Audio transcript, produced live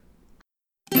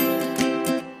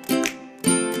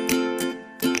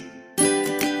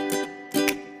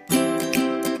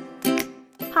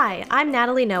Hi, I'm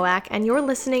Natalie Nowak, and you're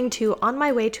listening to On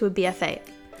My Way to a BFA.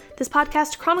 This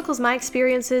podcast chronicles my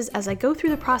experiences as I go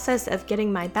through the process of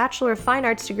getting my Bachelor of Fine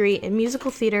Arts degree in musical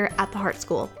theater at the Hart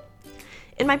School.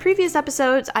 In my previous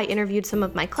episodes, I interviewed some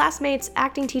of my classmates,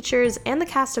 acting teachers, and the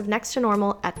cast of Next to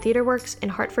Normal at TheaterWorks in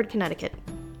Hartford, Connecticut.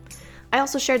 I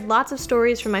also shared lots of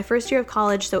stories from my first year of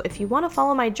college, so if you want to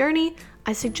follow my journey,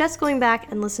 I suggest going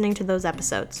back and listening to those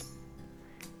episodes.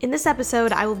 In this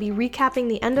episode, I will be recapping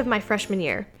the end of my freshman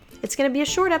year. It's going to be a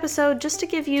short episode just to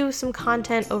give you some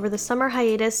content over the summer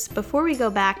hiatus before we go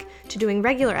back to doing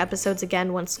regular episodes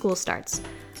again once school starts.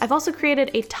 I've also created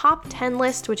a top 10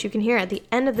 list, which you can hear at the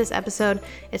end of this episode.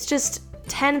 It's just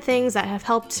 10 things that have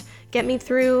helped get me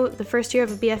through the first year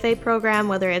of a BFA program,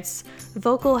 whether it's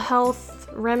vocal health,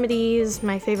 remedies,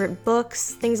 my favorite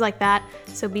books, things like that.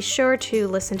 So be sure to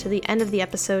listen to the end of the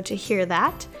episode to hear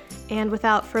that. And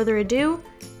without further ado,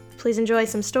 please enjoy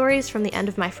some stories from the end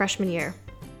of my freshman year.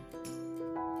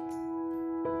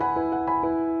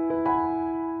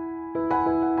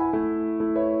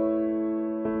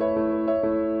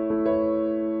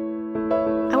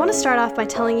 I want to start off by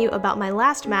telling you about my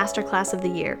last masterclass of the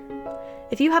year.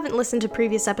 If you haven't listened to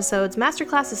previous episodes,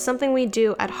 masterclass is something we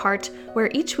do at Hart, where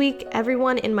each week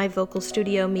everyone in my vocal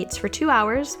studio meets for 2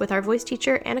 hours with our voice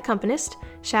teacher and accompanist,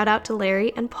 shout out to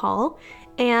Larry and Paul,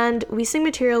 and we sing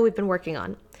material we've been working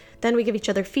on. Then we give each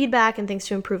other feedback and things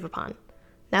to improve upon.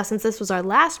 Now, since this was our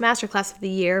last masterclass of the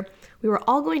year, we were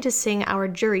all going to sing our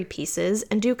jury pieces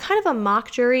and do kind of a mock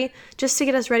jury just to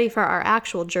get us ready for our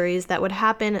actual juries that would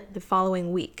happen the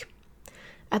following week.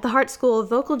 At the Hart School,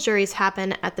 vocal juries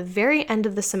happen at the very end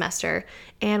of the semester,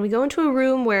 and we go into a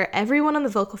room where everyone on the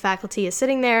vocal faculty is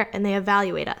sitting there and they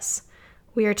evaluate us.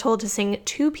 We are told to sing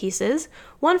 2 pieces,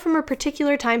 one from a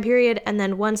particular time period and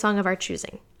then one song of our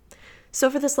choosing. So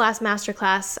for this last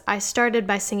masterclass, I started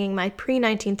by singing my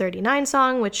pre-1939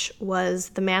 song, which was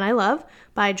The Man I Love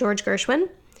by George Gershwin,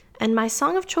 and my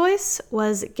song of choice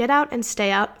was Get Out and Stay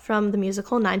Out from the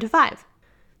musical 9 to 5.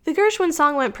 The Gershwin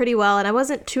song went pretty well, and I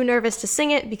wasn't too nervous to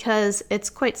sing it because it's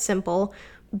quite simple,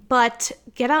 but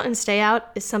Get Out and Stay Out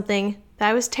is something that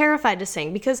I was terrified to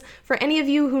sing because for any of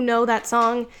you who know that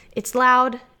song, it's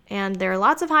loud, and there are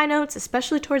lots of high notes,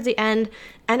 especially towards the end,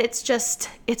 and it's just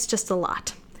a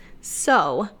lot.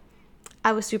 So,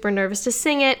 I was super nervous to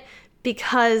sing it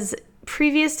because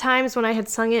previous times when I had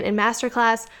sung it in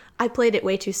masterclass, I played it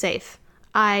way too safe.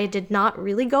 I did not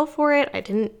really go for it. I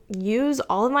didn't use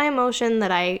all of my emotion that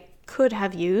I could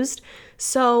have used.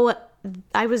 So,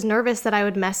 I was nervous that I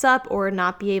would mess up or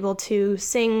not be able to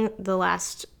sing the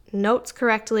last notes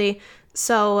correctly.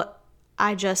 So,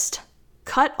 I just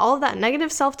cut all of that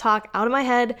negative self-talk out of my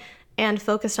head and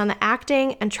focused on the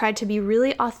acting and tried to be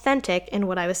really authentic in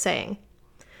what I was saying.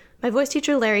 My voice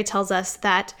teacher Larry tells us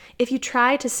that if you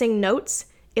try to sing notes,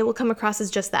 it will come across as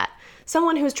just that.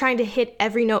 Someone who's trying to hit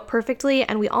every note perfectly,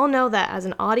 and we all know that as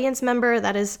an audience member,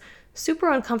 that is super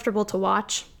uncomfortable to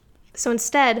watch. So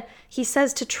instead, he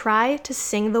says to try to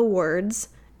sing the words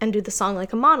and do the song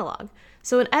like a monologue.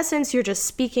 So in essence, you're just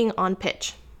speaking on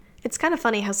pitch. It's kind of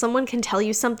funny how someone can tell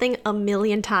you something a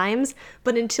million times,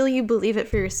 but until you believe it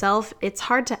for yourself, it's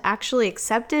hard to actually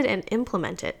accept it and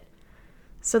implement it.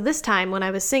 So this time, when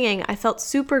I was singing, I felt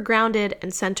super grounded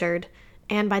and centered,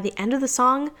 and by the end of the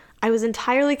song, I was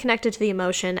entirely connected to the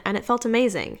emotion, and it felt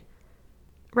amazing.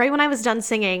 Right when I was done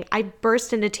singing, I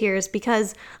burst into tears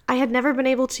because I had never been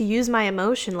able to use my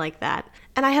emotion like that.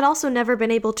 And I had also never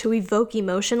been able to evoke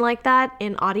emotion like that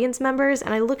in audience members,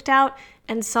 and I looked out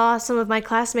and saw some of my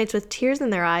classmates with tears in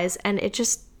their eyes, and it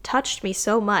just touched me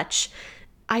so much.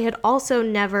 I had also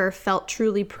never felt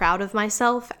truly proud of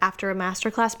myself after a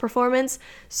masterclass performance,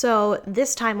 so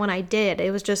this time when I did,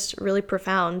 it was just really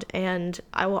profound, and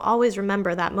I will always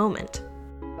remember that moment.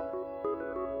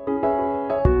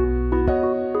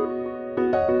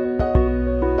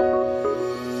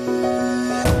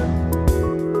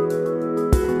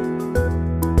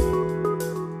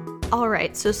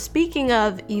 Alright, so speaking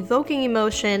of evoking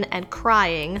emotion and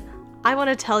crying, I want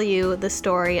to tell you the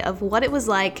story of what it was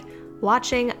like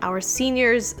watching our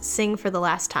seniors sing for the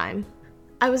last time.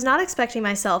 I was not expecting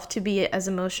myself to be as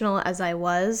emotional as I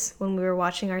was when we were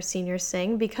watching our seniors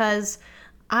sing because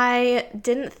I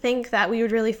didn't think that we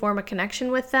would really form a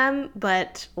connection with them,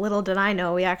 but little did I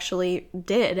know we actually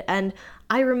did. And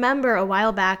I remember a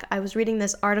while back I was reading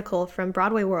this article from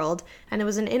Broadway World, and it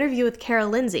was an interview with Cara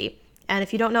Lindsay. And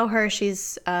if you don't know her,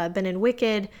 she's been in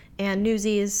Wicked and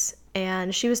Newsies,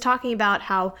 and she was talking about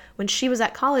how when she was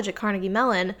at college at Carnegie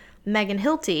Mellon, Megan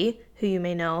Hilty, who you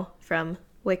may know from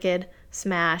Wicked,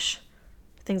 Smash,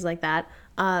 things like that,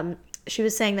 she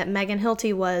was saying that Megan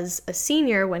Hilty was a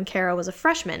senior when Kara was a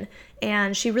freshman,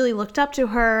 and she really looked up to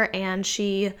her, and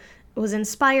she was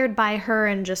inspired by her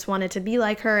and just wanted to be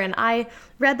like her. And I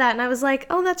read that and I was like,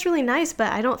 oh, that's really nice,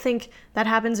 but I don't think that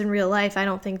happens in real life. I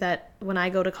don't think that when I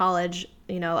go to college,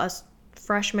 us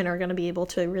freshmen are going to be able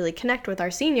to really connect with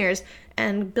our seniors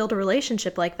and build a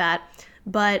relationship like that.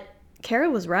 But Kara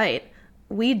was right.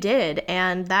 We did,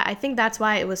 and I think that's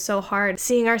why it was so hard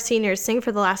seeing our seniors sing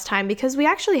for the last time, because we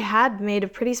actually had made a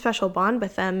pretty special bond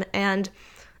with them. And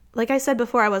like I said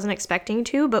before, I wasn't expecting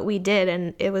to, but we did,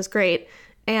 and it was great.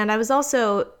 And I was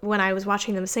also, when I was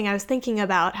watching them sing, I was thinking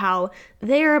about how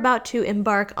they're about to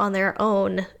embark on their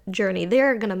own journey.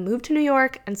 They're going to move to New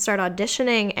York and start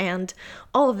auditioning and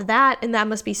all of that, and that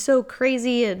must be so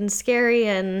crazy and scary,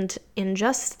 and in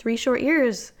just 3 short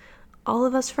years, all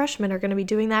of us freshmen are going to be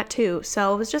doing that too.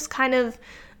 So it was just kind of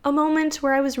a moment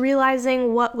where I was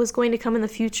realizing what was going to come in the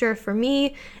future for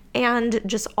me and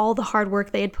just all the hard work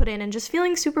they had put in and just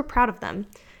feeling super proud of them.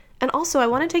 And also, I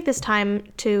want to take this time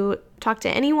to talk to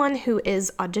anyone who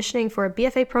is auditioning for a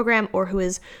BFA program or who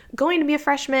is going to be a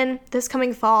freshman this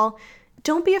coming fall.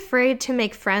 Don't be afraid to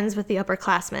make friends with the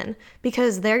upperclassmen,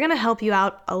 because they're going to help you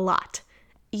out a lot.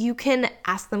 You can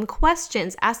ask them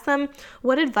questions, ask them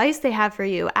what advice they have for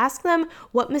you, ask them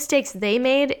what mistakes they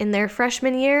made in their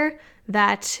freshman year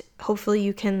that hopefully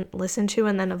you can listen to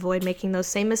and then avoid making those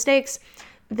same mistakes.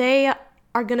 They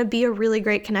are going to be a really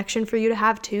great connection for you to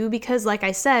have too, because like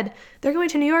I said, they're going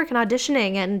to New York and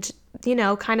auditioning and,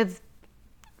 kind of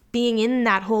being in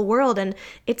that whole world. And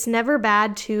it's never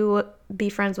bad to be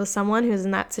friends with someone who's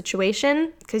in that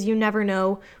situation, because you never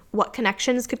know what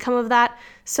connections could come of that.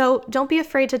 So don't be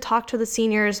afraid to talk to the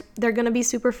seniors. They're going to be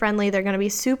super friendly. They're going to be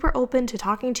super open to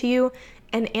talking to you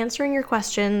and answering your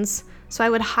questions. So I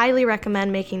would highly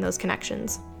recommend making those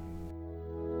connections.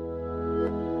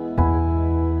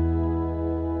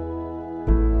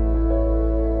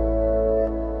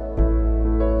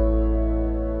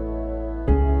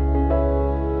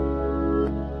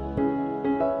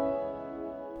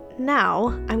 Now,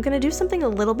 I'm going to do something a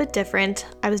little bit different.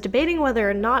 I was debating whether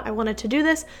or not I wanted to do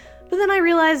this, but then I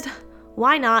realized,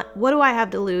 why not? What do I have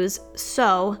to lose?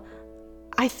 So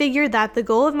I figured that the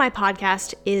goal of my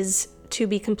podcast is to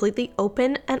be completely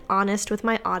open and honest with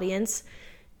my audience.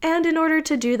 And in order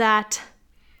to do that,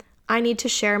 I need to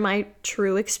share my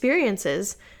true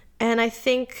experiences. And I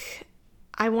think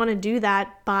I want to do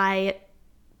that by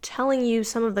telling you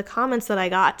some of the comments that I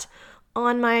got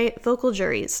on my vocal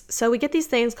juries. So we get these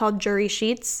things called jury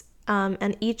sheets,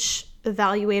 and each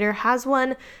evaluator has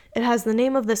one. It has the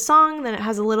name of the song, then it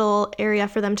has a little area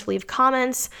for them to leave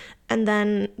comments, and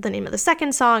then the name of the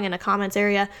second song and a comments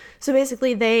area. So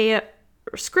basically they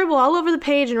scribble all over the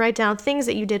page and write down things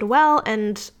that you did well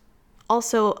and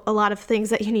also a lot of things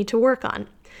that you need to work on.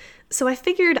 So I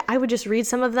figured I would just read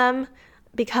some of them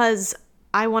because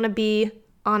I want to be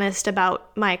honest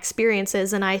about my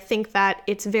experiences, and I think that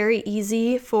it's very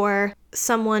easy for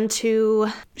someone to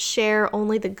share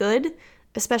only the good,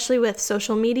 especially with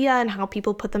social media and how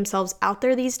people put themselves out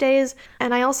there these days.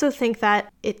 And I also think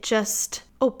that it just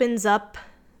opens up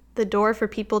the door for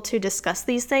people to discuss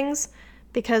these things,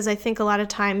 because I think a lot of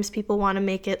times people want to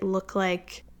make it look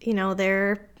like,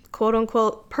 they're quote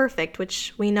unquote perfect,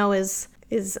 which we know is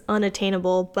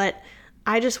unattainable, but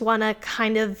I just want to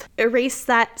kind of erase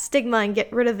that stigma and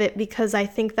get rid of it, because I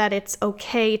think that it's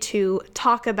okay to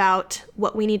talk about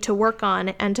what we need to work on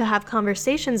and to have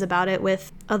conversations about it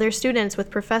with other students,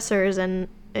 with professors, and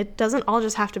it doesn't all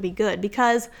just have to be good.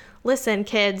 Because, listen,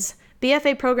 kids,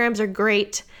 BFA programs are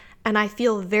great, and I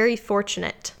feel very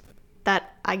fortunate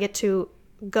that I get to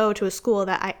go to a school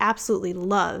that I absolutely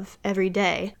love every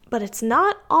day. But it's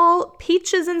not all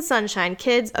peaches and sunshine,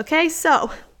 kids, okay? So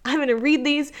I'm going to read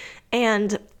these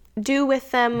and do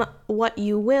with them what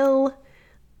you will.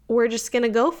 We're just going to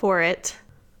go for it.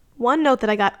 One note that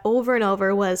I got over and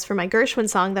over was for my Gershwin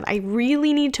song that I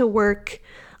really need to work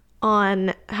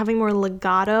on having more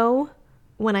legato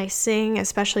when I sing,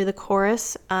 especially the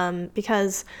chorus,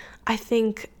 because I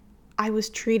think I was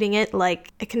treating it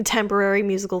like a contemporary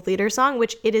musical theater song,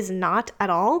 which it is not at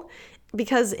all,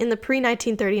 because in the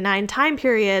pre-1939 time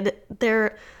period,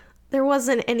 there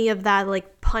wasn't any of that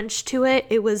punch to it.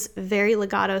 It was very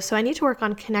legato. So I need to work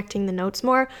on connecting the notes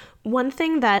more. One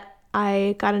thing that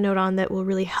I got a note on that will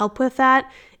really help with that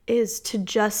is to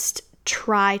just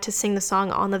try to sing the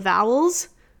song on the vowels.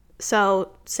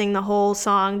 So sing the whole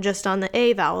song just on the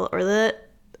A vowel or the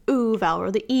oo vowel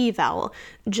or the E vowel,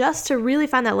 just to really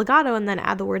find that legato and then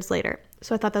add the words later.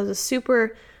 So I thought that was a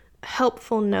super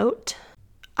helpful note.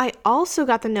 I also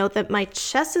got the note that my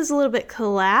chest is a little bit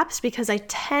collapsed because I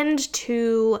tend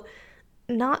to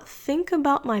not think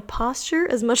about my posture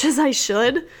as much as I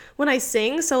should when I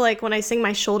sing. So like when I sing,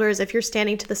 my shoulders, if you're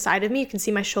standing to the side of me, you can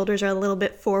see my shoulders are a little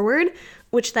bit forward,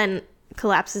 which then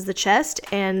collapses the chest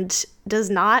and does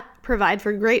not provide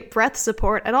for great breath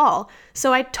support at all.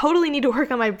 So I totally need to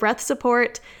work on my breath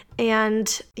support.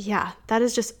 And yeah,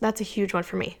 that's a huge one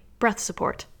for me. Breath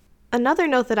support. Another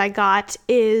note that I got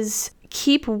is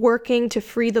keep working to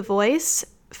free the voice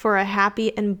for a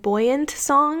happy and buoyant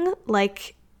song,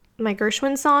 like my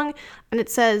Gershwin song. And it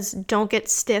says, don't get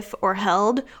stiff or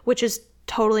held, which is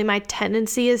totally my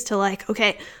tendency, is to like,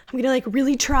 okay, I'm gonna like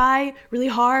really try really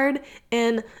hard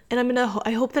and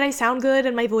I hope that I sound good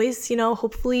and my voice,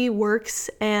 hopefully works,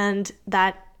 and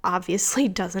that obviously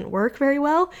doesn't work very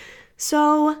well.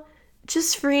 So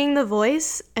just freeing the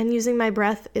voice and using my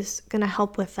breath is gonna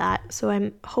help with that. So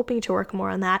I'm hoping to work more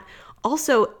on that.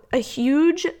 Also, a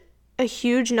huge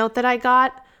note that I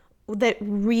got that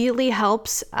really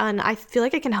helps, and I feel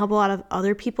like it can help a lot of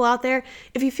other people out there.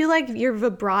 If you feel like your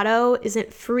vibrato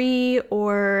isn't free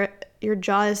or your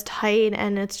jaw is tight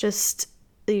and it's just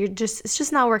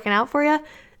not working out for you,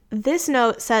 this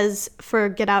note says for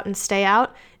Get Out and Stay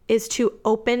Out is to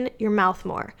open your mouth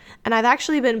more. And I've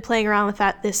actually been playing around with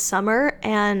that this summer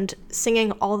and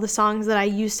singing all the songs that I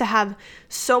used to have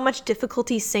so much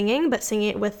difficulty singing, but singing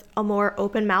it with a more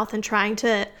open mouth and trying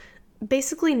to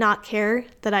basically not care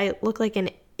that I look like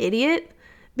an idiot.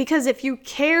 Because if you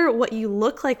care what you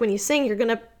look like when you sing, you're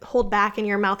going to hold back and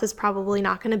your mouth is probably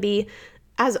not going to be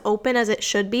as open as it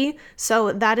should be.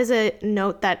 So that is a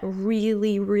note that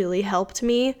really, really helped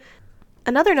me.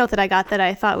 Another note that I got that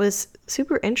I thought was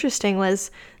super interesting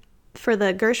was for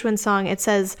the Gershwin song. It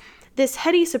says, this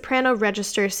heady soprano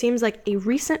register seems like a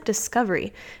recent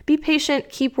discovery. Be patient,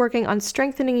 keep working on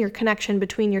strengthening your connection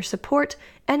between your support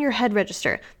and your head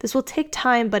register. This will take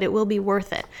time, but it will be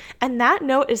worth it. And that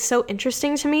note is so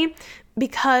interesting to me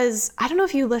because I don't know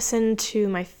if you listened to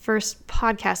my first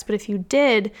podcast, but if you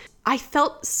did, I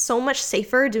felt so much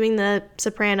safer doing the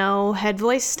soprano head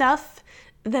voice stuff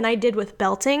than I did with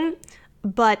belting.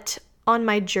 But on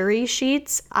my jury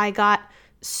sheets, I got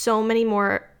so many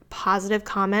more positive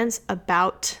comments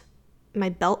about my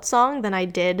belt song than I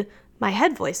did my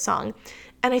head voice song.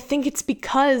 And I think it's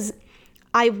because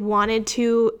I wanted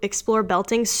to explore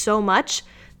belting so much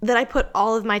that I put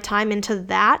all of my time into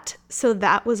that. So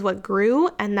that was what grew,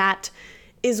 and that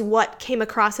is what came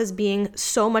across as being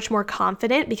so much more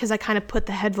confident because I kind of put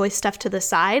the head voice stuff to the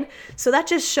side. So that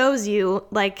just shows you,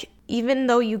 like, even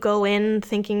though you go in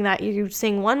thinking that you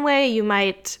sing one way, you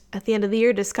might at the end of the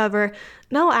year discover,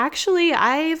 no, actually,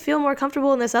 I feel more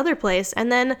comfortable in this other place.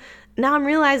 And then now I'm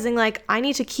realizing, like, I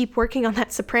need to keep working on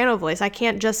that soprano voice. I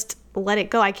can't just let it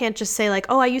go. I can't just say like,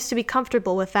 oh, I used to be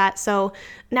comfortable with that, so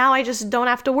now I just don't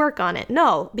have to work on it.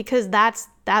 No, because that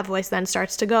voice then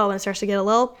starts to go and starts to get a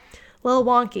little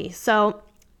wonky. So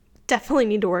definitely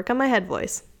need to work on my head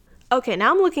voice. Okay,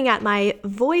 now I'm looking at my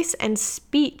voice and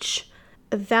speech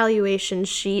evaluation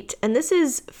sheet, and this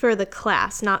is for the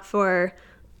class, not for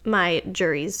my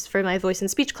juries, for my voice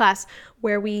and speech class,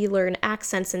 where we learn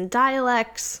accents and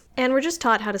dialects, and we're just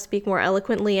taught how to speak more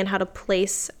eloquently and how to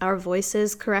place our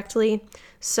voices correctly.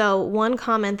 So one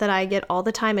comment that I get all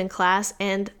the time in class,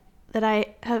 and that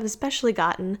I have especially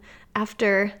gotten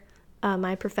after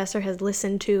my professor has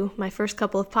listened to my first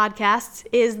couple of podcasts,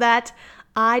 is that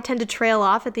I tend to trail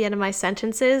off at the end of my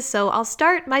sentences. So I'll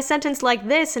start my sentence like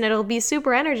this and it'll be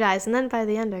super energized, and then by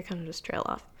the end I kind of just trail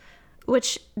off,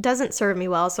 which doesn't serve me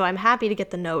well, so I'm happy to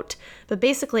get the note. But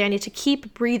basically I need to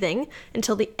keep breathing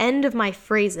until the end of my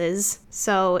phrases.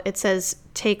 So it says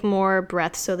take more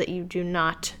breath so that you do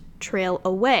not trail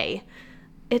away.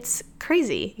 It's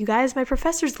crazy. You guys, my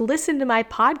professors listen to my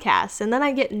podcasts and then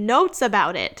I get notes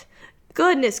about it.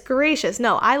 Goodness gracious.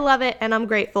 No, I love it and I'm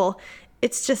grateful.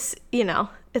 It's just,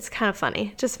 it's kind of funny.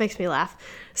 It just makes me laugh.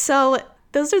 So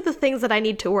those are the things that I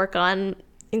need to work on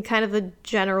in kind of a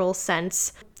general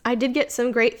sense. I did get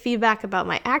some great feedback about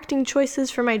my acting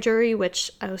choices for my jury, which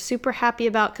I was super happy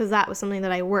about because that was something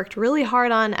that I worked really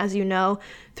hard on, as you know,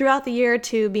 throughout the year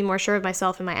to be more sure of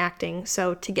myself in my acting.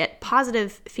 So to get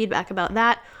positive feedback about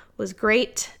that was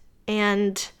great.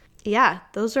 And yeah,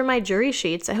 those are my jury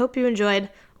sheets. I hope you enjoyed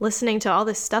listening to all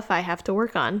this stuff I have to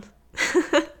work on.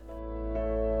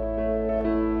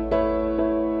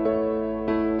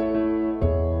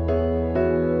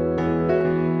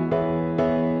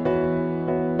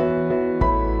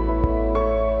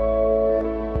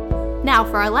 Now,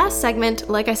 for our last segment,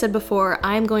 like I said before,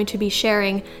 I'm going to be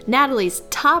sharing Natalie's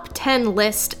top 10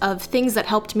 list of things that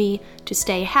helped me to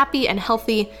stay happy and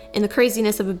healthy in the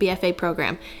craziness of a BFA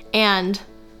program. And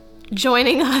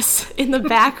joining us in the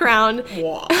background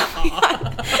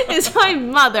is my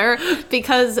mother,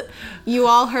 because you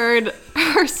all heard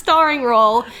her starring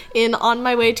role in On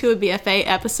My Way to a BFA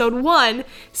episode 1.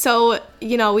 So,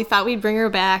 we thought we'd bring her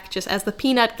back just as the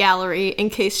peanut gallery in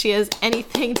case she has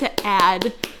anything to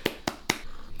add.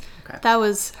 Okay. That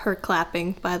was her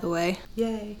clapping, by the way.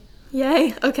 Yay.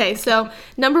 Yay. Okay, so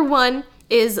number 1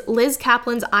 is Liz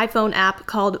Kaplan's iPhone app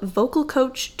called Vocal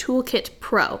Coach Toolkit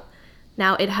Pro.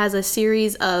 Now, it has a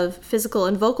series of physical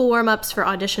and vocal warm-ups for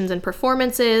auditions and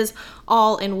performances,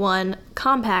 all in one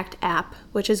compact app,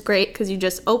 which is great because you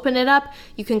just open it up.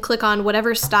 You can click on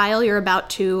whatever style you're about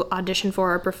to audition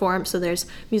for or perform. So there's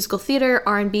musical theater,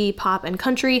 R&B, pop, and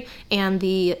country, and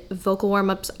the vocal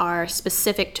warm-ups are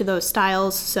specific to those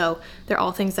styles. So they're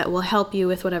all things that will help you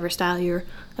with whatever style you're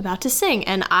about to sing.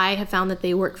 And I have found that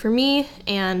they work for me,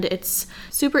 and it's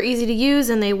super easy to use,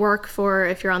 and they work for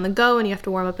if you're on the go and you have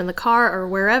to warm up in the car or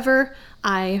wherever.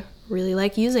 I really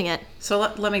like using it. So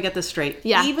let me get this straight.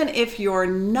 Yeah. Even if you're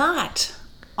not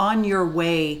on your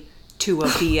way to a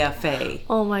BFA,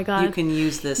 oh my God, you can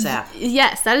use this app.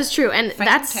 Yes, that is true. And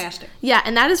fantastic.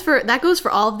 That goes for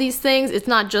all of these things. It's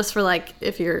not just for like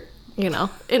if you're, in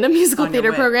a musical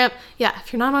theater program. Yeah,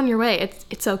 if you're not on your way,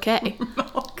 it's okay.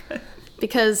 Okay.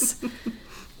 Because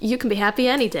you can be happy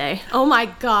any day. Oh my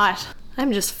gosh,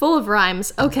 I'm just full of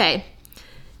rhymes. Okay.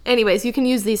 Anyways, you can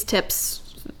use these tips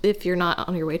if you're not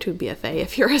on your way to a BFA.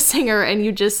 If you're a singer and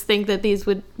you just think that these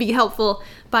would be helpful,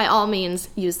 by all means,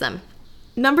 use them.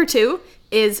 Number 2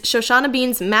 is Shoshana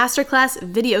Bean's Masterclass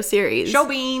video series.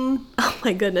 Showbean! Oh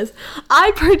my goodness.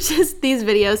 I purchased these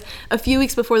videos a few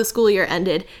weeks before the school year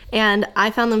ended, and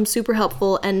I found them super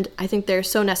helpful, and I think they're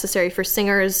so necessary for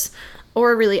singers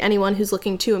or really anyone who's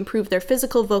looking to improve their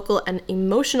physical, vocal, and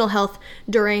emotional health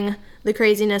during the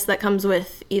craziness that comes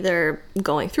with either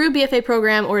going through a BFA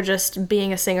program or just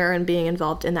being a singer and being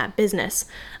involved in that business.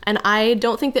 And I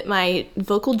don't think that my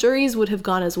vocal juries would have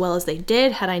gone as well as they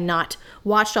did had I not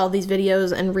watched all these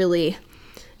videos and really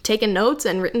taken notes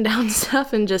and written down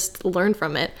stuff and just learned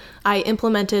from it. I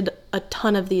implemented a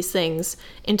ton of these things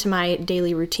into my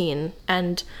daily routine.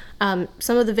 And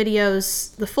some of the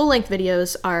videos, the full-length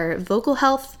videos, are vocal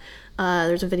health.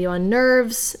 There's a video on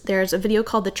nerves. There's a video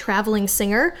called The Traveling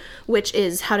Singer, which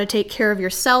is how to take care of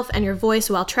yourself and your voice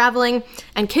while traveling.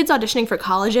 And kids auditioning for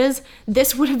colleges,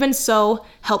 this would have been so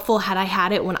helpful had I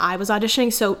had it when I was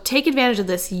auditioning. So take advantage of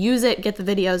this, use it, get the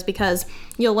videos, because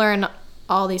you'll learn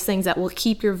all these things that will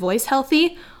keep your voice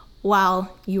healthy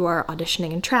while you are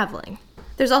auditioning and traveling.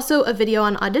 There's also a video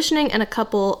on auditioning and a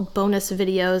couple bonus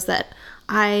videos that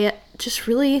I just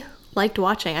really liked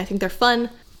watching. I think they're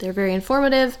fun, they're very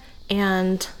informative,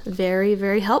 and very,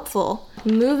 very helpful.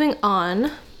 Moving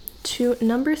on to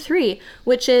number 3,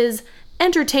 which is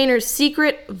Entertainer's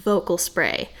Secret Vocal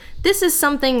Spray. This is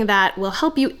something that will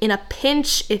help you in a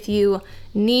pinch if you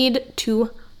need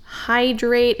to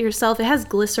hydrate yourself. It has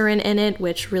glycerin in it,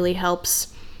 which really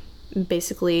helps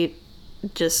basically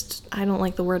just, I don't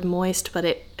like the word moist, but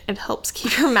it helps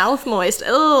keep your mouth moist.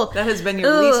 Ugh. That has been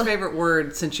your least favorite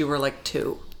word since you were like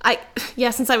 2.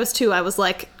 Since I was 2, I was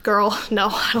like, girl, no,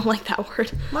 I don't like that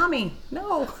word. Mommy,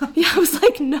 no. Yeah, I was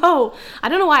like, no. I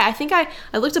don't know why. I think I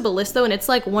looked up a list though, and it's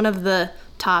like one of the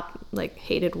top like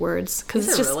hated words.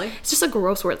 Is it really? It's just a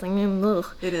gross word. Like, ugh.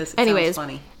 It is. Anyways, sounds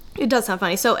funny. It does sound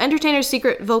funny. So Entertainer's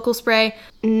Secret Vocal Spray,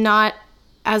 not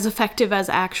as effective as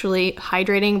actually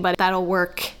hydrating, but that'll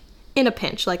work in a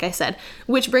pinch, like I said.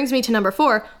 Which brings me to number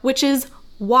 4, which is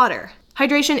water.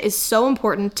 Hydration is so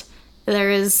important.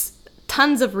 There is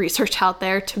tons of research out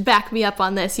there to back me up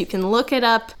on this. You can look it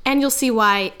up and you'll see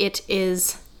why it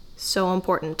is so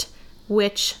important.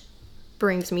 Which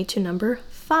brings me to number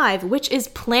 5, which is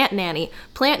Plant Nanny.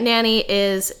 Plant Nanny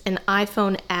is an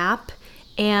iPhone app,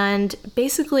 and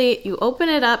basically you open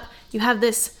it up, you have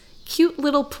this cute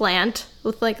little plant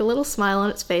with like a little smile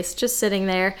on its face just sitting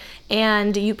there,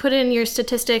 and you put in your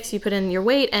statistics, you put in your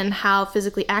weight and how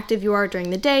physically active you are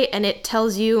during the day, and it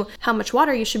tells you how much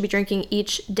water you should be drinking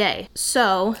each day.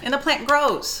 So, and the plant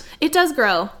grows. It does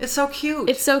grow. It's so cute.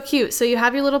 It's so cute. So you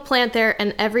have your little plant there,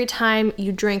 and every time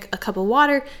you drink a cup of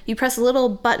water, you press a little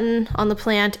button on the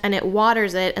plant and it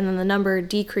waters it, and then the number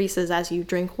decreases as you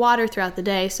drink water throughout the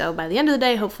day. So by the end of the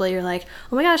day, hopefully you're like,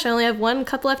 oh my gosh, I only have 1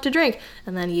 cup left to drink.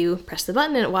 And then you press the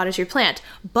button and it waters your plant.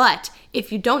 But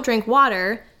if you don't drink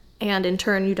water and in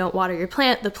turn you don't water your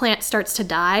plant, the plant starts to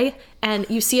die, and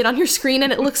you see it on your screen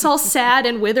and it looks all sad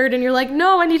and withered, and you're like,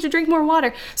 no, I need to drink more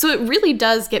water. So it really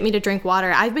does get me to drink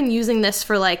water. I've been using this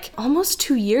for like almost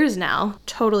 2 years now.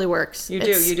 Totally works. You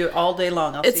do all day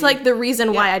long. It's like the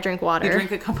reason why I drink water. You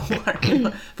drink a cup of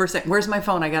water. First thing, where's my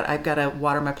phone? I've got to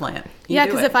water my plant. Yeah,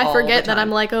 because if I forget, then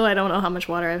I'm like, oh, I don't know how much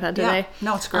water I've had today. Yeah.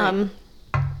 No, it's great.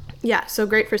 Yeah, so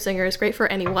great for singers, great for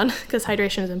anyone, because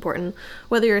hydration is important,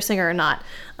 whether you're a singer or not.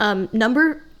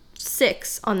 Number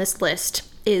 6 on this list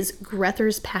is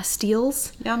Grether's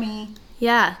Pastilles. Yummy.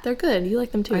 Yeah, they're good. You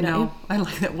like them too, I don't you? know. I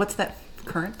like that. What's that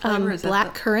currant flavor? Is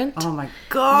black currant. Oh my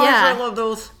gosh, Yeah. I love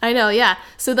those. I know, yeah.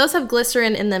 So those have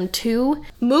glycerin in them too.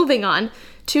 Moving on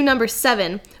to number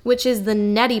 7, which is the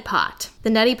neti pot.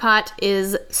 The neti pot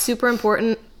is super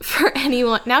important for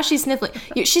anyone. Now she's sniffling.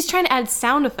 She's trying to add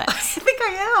sound effects. I think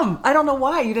I am. I don't know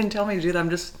why. You didn't tell me to do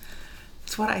that.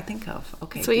 It's what I think of.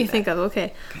 Okay. That's what you think of.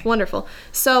 Okay. Wonderful.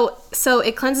 So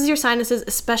it cleanses your sinuses,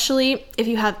 especially if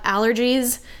you have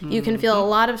allergies. You can feel a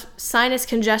lot of sinus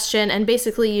congestion, and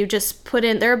basically you just put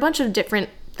in, there are a bunch of different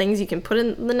things you can put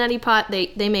in the neti pot.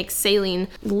 They make saline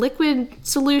liquid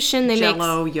solution. They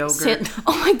Jello, make yogurt.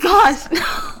 Oh my gosh.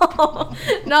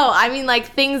 No, I mean like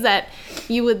things that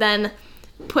you would then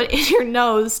put in your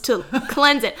nose to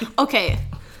cleanse it. Okay.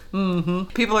 Mm-hmm.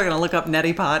 People are going to look up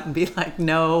neti pot and be like,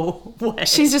 no way.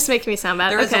 She's just making me sound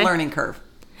bad. There is a learning curve.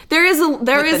 There is.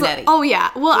 Oh yeah.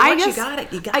 Well, I guess you got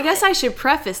it. I guess I should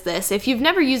preface this. If you've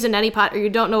never used a neti pot or you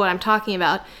don't know what I'm talking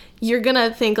about, you're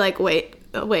gonna think like, wait,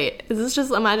 is this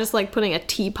just? Am I just like putting a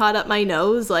teapot up my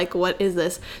nose? Like, what is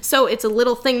this? So it's a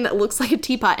little thing that looks like a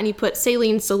teapot, and you put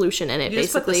saline solution in it. You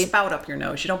just put the spout up your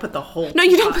nose. You don't put the whole. No,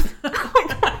 you don't. Oh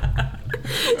my God.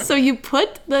 So you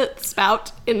put the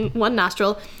spout in one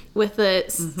nostril with the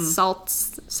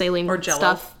salts, saline or Jello.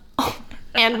 stuff,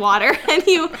 and water, and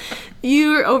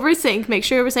you over sync. Make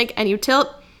sure you over sync, and you tilt,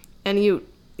 and you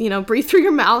breathe through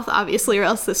your mouth, obviously, or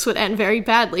else this would end very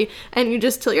badly. And you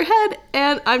just tilt your head,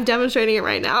 and I'm demonstrating it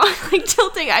right now, like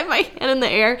tilting. I have my hand in the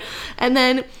air, and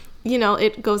then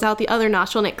it goes out the other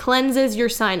nostril, and it cleanses your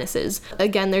sinuses.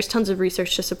 Again, there's tons of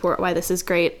research to support why this is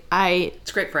great.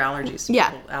 It's great for allergies.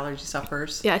 Yeah. Allergy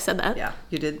sufferers. Yeah, I said that. Yeah,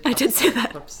 you did. I did say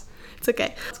that. Whoops. It's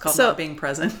okay. It's called not being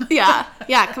present. Yeah,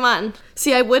 come on.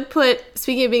 See,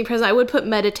 speaking of being present, I would put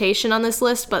meditation on this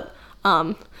list, but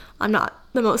I'm not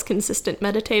the most consistent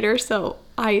meditator, so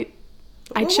I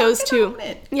chose to.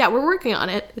 Yeah, we're working on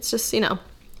it. It's just, it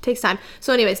takes time.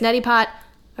 So anyways, neti pot,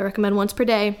 I recommend once per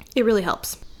day. It really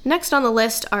helps. Next on the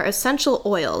list are essential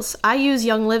oils. I use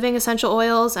Young Living essential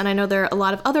oils, and I know there are a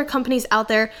lot of other companies out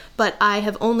there, but I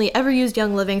have only ever used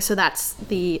Young Living, so that's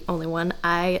the only one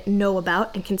I know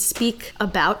about and can speak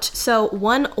about. So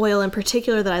one oil in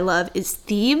particular that I love is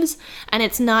Thieves, and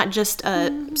it's not just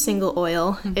a single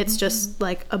oil. It's just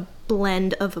like a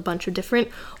blend of a bunch of different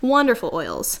wonderful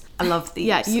oils. I love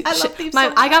Thieves. Yeah, I love Thieves so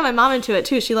much. I got my mom into it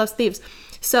too. She loves Thieves.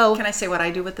 So can I say what I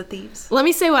do with the Thieves? Let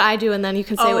me say what I do, and then you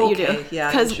can say what you do.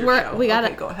 Yeah, because we got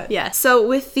it. Go ahead. Yeah. So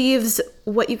with Thieves,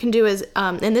 what you can do is,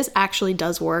 and this actually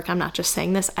does work. I'm not just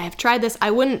saying this. I have tried this. I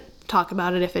wouldn't talk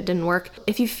about it if it didn't work.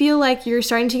 If you feel like you're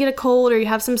starting to get a cold or you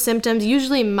have some symptoms,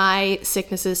 usually my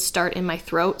sicknesses start in my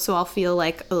throat. So I'll feel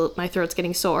like, oh, my throat's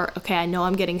getting sore. Okay, I know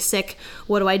I'm getting sick.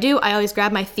 What do? I always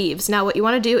grab my Thieves. Now, what you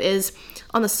want to do is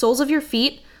on the soles of your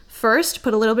feet. First,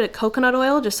 put a little bit of coconut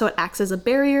oil just so it acts as a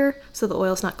barrier so the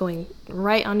oil's not going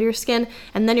right onto your skin.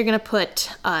 And then you're going to put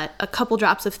a couple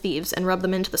drops of Thieves and rub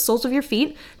them into the soles of your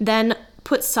feet. Then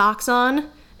put socks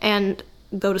on and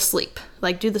go to sleep.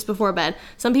 Like, do this before bed.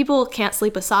 Some people can't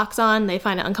sleep with socks on. They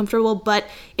find it uncomfortable. But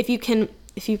if you can,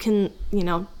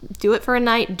 do it for a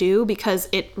night, because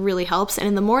it really helps. And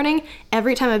in the morning,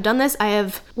 every time I've done this, I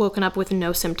have woken up with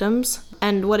no symptoms.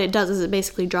 And what it does is it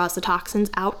basically draws the toxins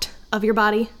out of your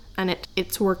body. And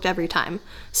it's worked every time.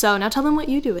 So now tell them what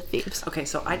you do with Thieves. Okay,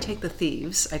 so I take the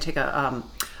Thieves. I take a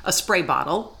spray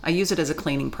bottle. I use it as a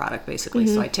cleaning product, basically.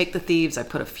 So I take the Thieves. I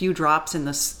put a few drops in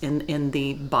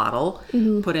the bottle.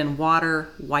 Put in water,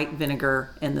 white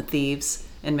vinegar, and the Thieves,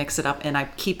 and mix it up. And I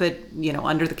keep it,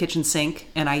 under the kitchen sink.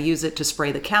 And I use it to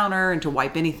spray the counter and to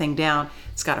wipe anything down.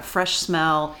 It's got a fresh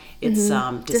smell. It's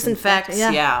disinfects.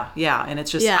 Yeah. And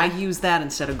it's just I use that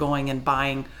instead of going and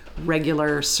buying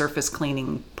regular surface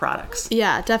cleaning products.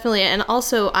 Yeah, definitely. And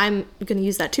also I'm going to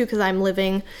use that too because I'm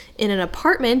living in an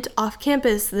apartment off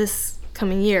campus this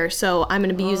coming year, so I'm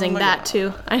going to be using that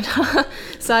too. I know.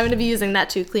 So I'm going to be using that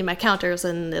to clean my counters,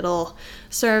 and it'll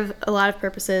serve a lot of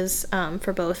purposes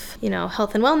for both,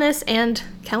 health and wellness and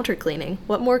counter cleaning.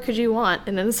 What more could you want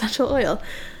in an essential oil?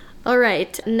 All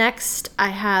right, next I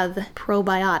have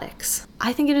probiotics.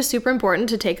 I think it is super important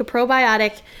to take a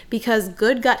probiotic because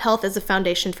good gut health is a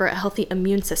foundation for a healthy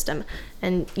immune system.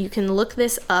 And you can look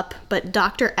this up, but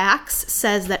Dr. Axe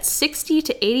says that 60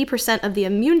 to 80% of the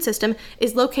immune system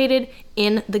is located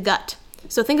in the gut.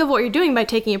 So think of what you're doing by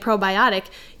taking a probiotic.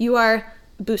 You are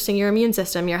boosting your immune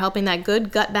system. You're helping that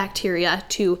good gut bacteria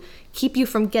to keep you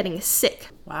from getting sick.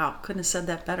 Wow, couldn't have said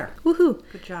that better. Woohoo.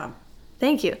 Good job.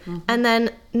 Thank you. And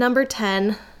then number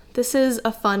 10, this is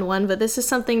a fun one, but this is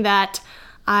something that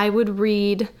I would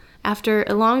read after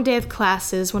a long day of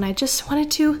classes when I just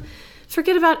wanted to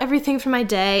forget about everything for my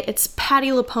day. It's Patti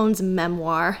LuPone's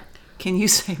memoir. Can you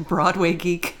say Broadway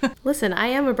geek? Listen, I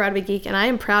am a Broadway geek and I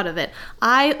am proud of it.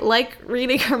 I like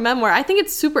reading her memoir. I think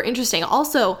it's super interesting.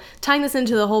 Also, tying this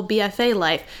into the whole BFA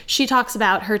life, she talks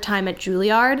about her time at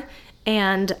Juilliard,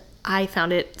 and I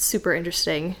found it super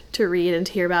interesting to read and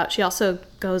to hear about. She also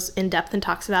goes in depth and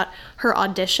talks about her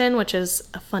audition, which is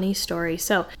a funny story.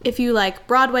 So if you like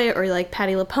Broadway or you like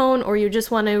Patti LuPone or you just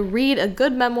want to read a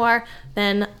good memoir,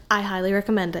 then I highly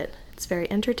recommend it. It's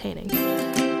very entertaining.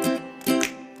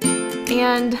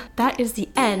 And that is the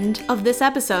end of this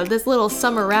episode, this little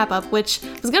summer wrap-up, which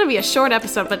was going to be a short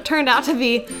episode, but turned out to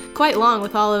be quite long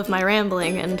with all of my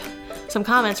rambling and some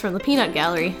comments from the peanut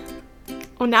gallery.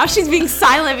 Oh, now she's being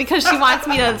silent because she wants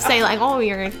me to say, like, oh,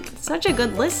 you're such a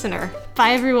good listener.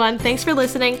 Bye, everyone. Thanks for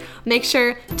listening. Make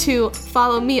sure to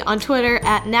follow me on Twitter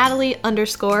at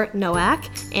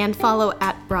Natalie_Nowak and follow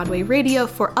at Broadway Radio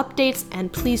for updates,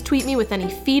 and please tweet me with any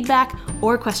feedback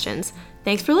or questions.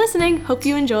 Thanks for listening. Hope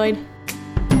you enjoyed.